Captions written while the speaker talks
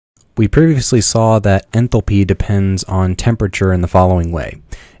we previously saw that enthalpy depends on temperature in the following way.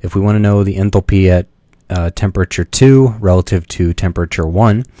 If we want to know the enthalpy at temperature 2 relative to temperature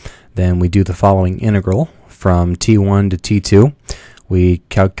 1, then we do the following integral from T1 to T2. We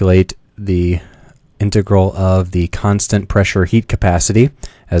calculate the integral of the constant pressure heat capacity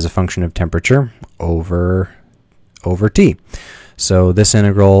as a function of temperature over T. So this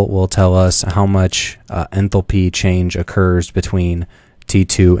integral will tell us how much enthalpy change occurs between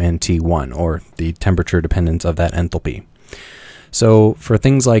T2 and T1, or the temperature dependence of that enthalpy. So for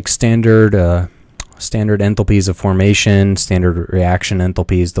things like standard enthalpies of formation, standard reaction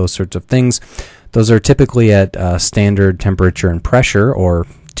enthalpies, those sorts of things, those are typically at standard temperature and pressure, or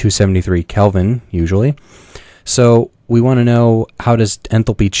 273 Kelvin usually. So we want to know, how does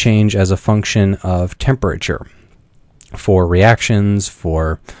enthalpy change as a function of temperature for reactions,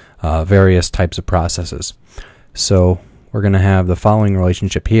 for various types of processes. So we're going to have the following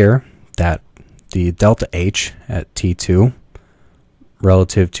relationship here, that the delta H at T2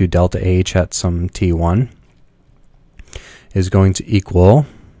 relative to delta H at some T1 is going to equal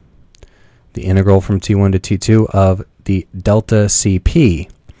the integral from T1 to T2 of the delta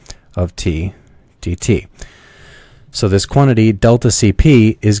Cp of T dt. So this quantity, delta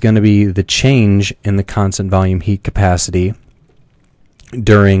Cp, is going to be the change in the constant volume heat capacity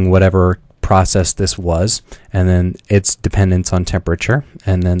during whatever process this was, and then its dependence on temperature,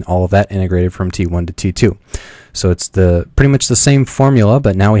 and then all of that integrated from T1 to T2. So it's pretty much the same formula,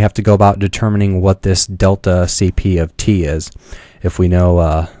 but now we have to go about determining what this delta Cp of T is if we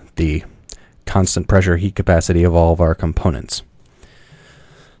know the constant pressure heat capacity of all of our components.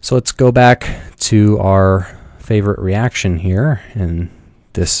 So let's go back to our favorite reaction here in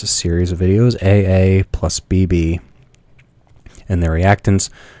this series of videos, AA plus BB, and the reactants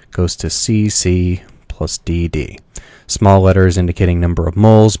goes to CC plus DD. Small letters indicating number of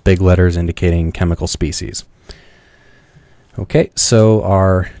moles, big letters indicating chemical species. Okay, so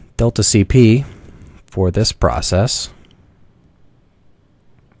our delta Cp for this process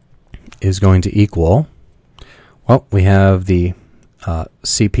is going to equal, well, we have the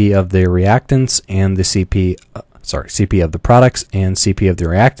Cp of the reactants and the Cp of the products and Cp of the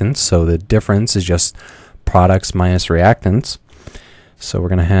reactants. So the difference is just products minus reactants. So we're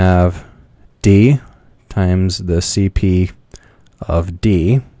going to have D times the Cp of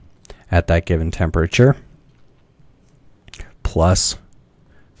D at that given temperature plus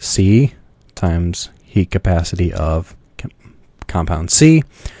C times heat capacity of compound C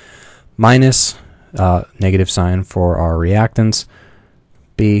minus negative sign for our reactants.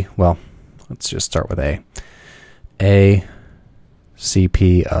 B, well, let's just start with A. A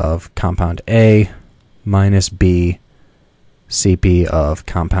Cp of compound A minus B Cp of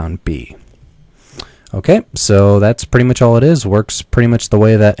compound B. Okay, so that's pretty much all it is. Works pretty much the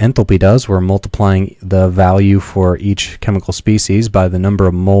way that enthalpy does. We're multiplying the value for each chemical species by the number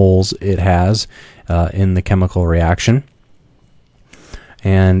of moles it has in the chemical reaction.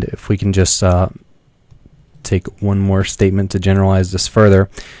 And if we can just take one more statement to generalize this further.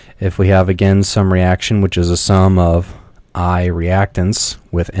 If we have, again, some reaction, which is a sum of I reactants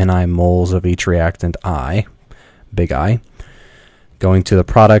with Ni moles of each reactant I, big I, going to the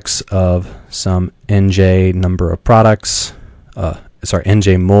products of some Nj number of products,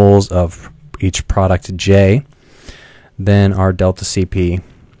 Nj moles of each product J, then our delta Cp,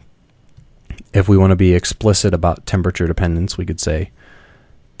 if we want to be explicit about temperature dependence, we could say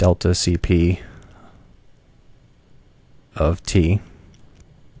delta Cp of T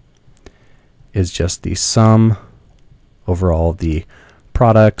is just the sum over all the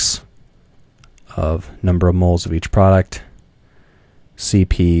products of number of moles of each product,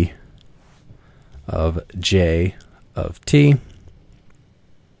 Cp of J of T,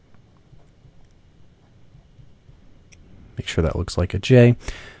 make sure that looks like a J,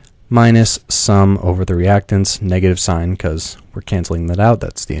 minus sum over the reactants, negative sign because we're canceling that out,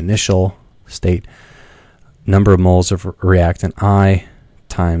 that's the initial state, number of moles of reactant I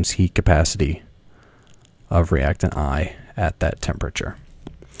times heat capacity of reactant I at that temperature.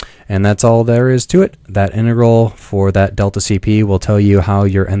 And that's all there is to it. That integral for that delta Cp will tell you how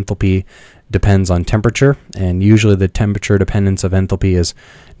your enthalpy depends on temperature, and usually the temperature dependence of enthalpy is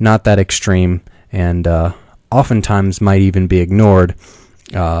not that extreme, and oftentimes might even be ignored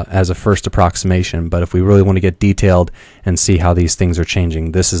as a first approximation. But if we really want to get detailed and see how these things are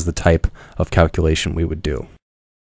changing, this is the type of calculation we would do.